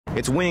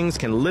Its wings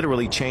can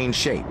literally change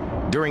shape.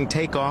 During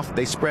takeoff,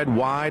 they spread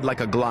wide like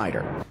a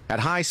glider.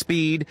 At high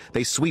speed,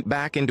 they sweep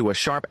back into a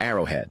sharp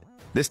arrowhead.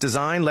 This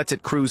design lets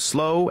it cruise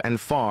slow and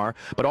far,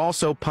 but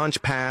also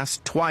punch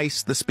past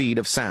twice the speed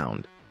of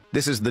sound.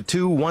 This is the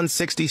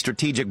Tu-160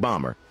 strategic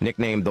bomber,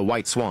 nicknamed the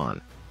White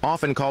Swan.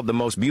 Often called the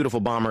most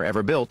beautiful bomber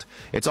ever built,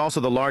 it's also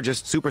the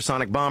largest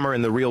supersonic bomber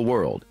in the real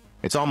world.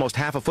 It's almost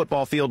half a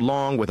football field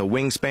long with a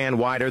wingspan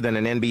wider than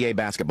an NBA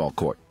basketball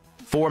court.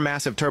 4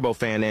 massive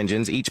turbofan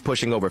engines, each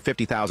pushing over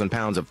 50,000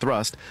 pounds of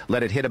thrust,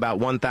 let it hit about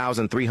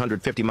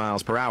 1,350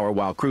 miles per hour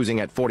while cruising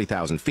at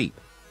 40,000 feet.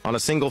 On a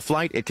single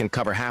flight, it can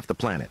cover half the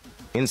planet.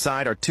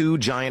 Inside are 2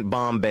 giant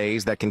bomb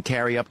bays that can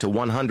carry up to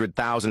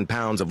 100,000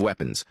 pounds of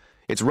weapons.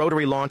 Its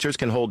rotary launchers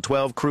can hold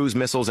 12 cruise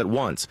missiles at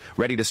once,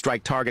 ready to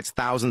strike targets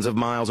thousands of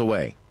miles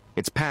away.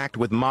 It's packed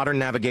with modern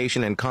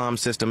navigation and comm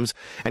systems,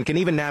 and can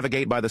even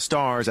navigate by the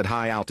stars at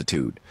high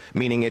altitude,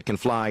 meaning it can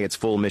fly its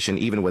full mission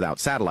even without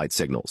satellite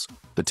signals.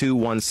 The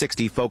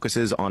Tu-160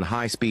 focuses on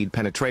high-speed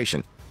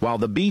penetration, while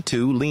the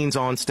B-2 leans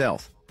on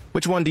stealth.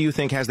 Which one do you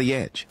think has the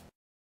edge?